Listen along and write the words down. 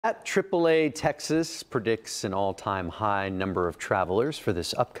At AAA Texas predicts an all-time high number of travelers for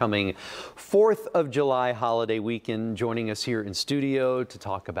this upcoming 4th of July holiday weekend. Joining us here in studio to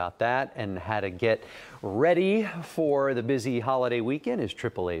talk about that and how to get ready for the busy holiday weekend is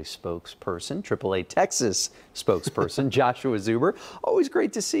AAA Texas spokesperson Joshua Zuber. Always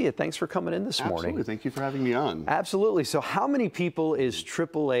great to see you. Thanks for coming in this morning. Absolutely. Thank you for having me on. Absolutely. So how many people is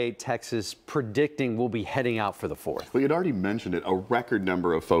AAA Texas predicting will be heading out for the 4th? Well, you'd already mentioned it, a record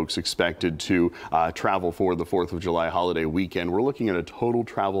number of folks expected to travel for the 4th of July holiday weekend. We're looking at a total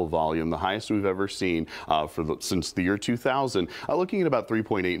travel volume, the highest we've ever seen since the year 2000, looking at about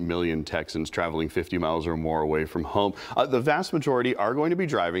 3.8 million Texans traveling 50 miles or more away from home. The vast majority are going to be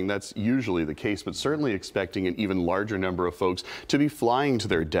driving. That's usually the case, but certainly expecting an even larger number of folks to be flying to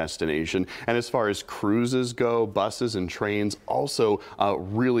their destination. And as far as cruises go, buses and trains, also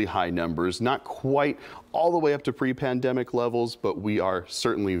really high numbers, not quite all the way up to pre-pandemic levels, but we are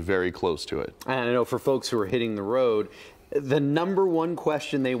certainly very close to it. And I know for folks who are hitting the road, the number one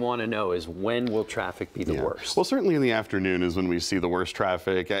question they want to know is when will traffic be the worst? Well, certainly in the afternoon is when we see the worst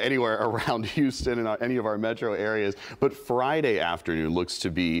traffic anywhere around Houston and any of our metro areas. But Friday afternoon looks to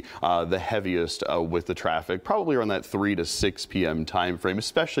be the heaviest with the traffic, probably around that 3 to 6 p.m. time frame,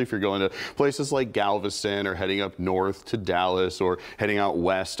 especially if you're going to places like Galveston or heading up north to Dallas or heading out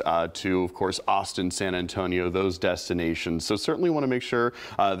west to, of course, Austin, San Antonio, those destinations. So certainly want to make sure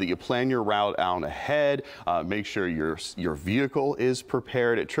that you plan your route out ahead, make sure your vehicle is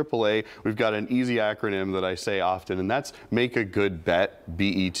prepared. At AAA, we've got an easy acronym that I say often, and that's Make a Good Bet,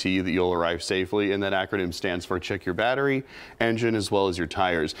 B-E-T, that you'll arrive safely. And that acronym stands for check your battery, engine, as well as your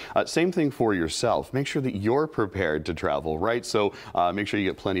tires. Same thing for yourself. Make sure that you're prepared to travel, right? So make sure you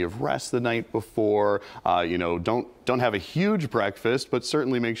get plenty of rest the night before. Don't have a huge breakfast, but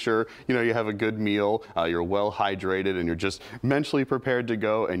certainly make sure you have a good meal, you're well hydrated, and you're just mentally prepared to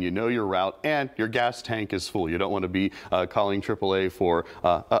go, and you know your route, and your gas tank is full. You don't want to be calling AAA for,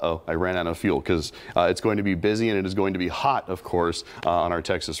 I ran out of fuel, because it's going to be busy and it is going to be hot, of course, on our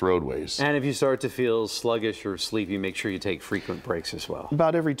Texas roadways. And if you start to feel sluggish or sleepy, make sure you take frequent breaks as well.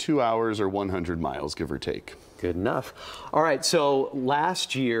 About every 2 hours or 100 miles, give or take. Good enough. All right, so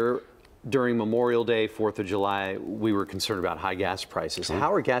last year, during Memorial Day, 4th of July, we were concerned about high gas prices.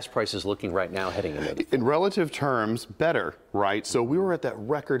 How are gas prices looking right now heading into the In relative terms, better, right? So we were at that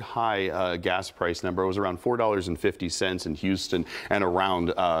record high gas price number. It was around $4.50 in Houston and around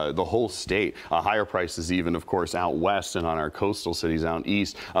the whole state. Higher prices even, of course, out west and on our coastal cities out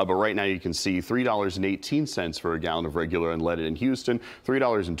east. But right now you can see $3.18 for a gallon of regular unleaded in Houston,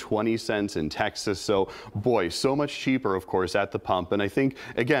 $3.20 in Texas. So, boy, so much cheaper, of course, at the pump. And I think,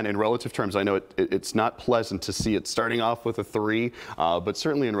 again, in relative terms, I know it's not pleasant to see it starting off with a 3, but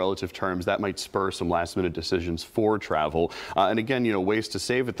certainly in relative terms, that might spur some last-minute decisions for travel. And again, ways to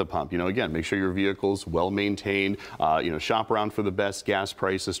save at the pump. Again, make sure your vehicle's well maintained. Shop around for the best gas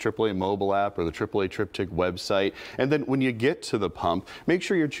prices, AAA mobile app or the AAA TripTik website. And then when you get to the pump, make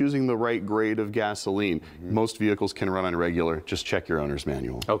sure you're choosing the right grade of gasoline. Most vehicles can run on regular. Just check your owner's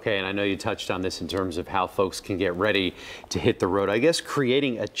manual. Okay, and I know you touched on this in terms of how folks can get ready to hit the road. I guess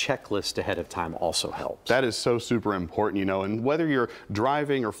creating a checklist ahead of time also helps. That is so super important, and whether you're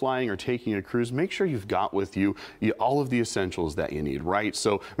driving or flying or taking a cruise, make sure you've got with you all of the essentials that you need, right?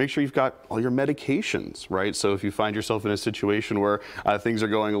 So make sure you've got all your medications, right? So if you find yourself in a situation where things are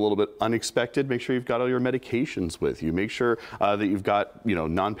going a little bit unexpected, make sure you've got all your medications with you. Make sure that you've got,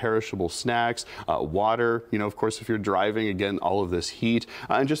 non-perishable snacks, water, of course, if you're driving, again, all of this heat,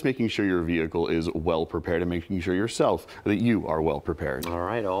 and just making sure your vehicle is well prepared and making sure yourself that you are well prepared. All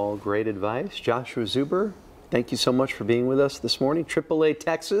right, all great advice. Joshua Zuber, thank you so much for being with us this morning. AAA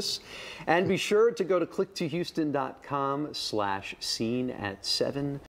Texas. And be sure to go to click2houston.com/scene at 7.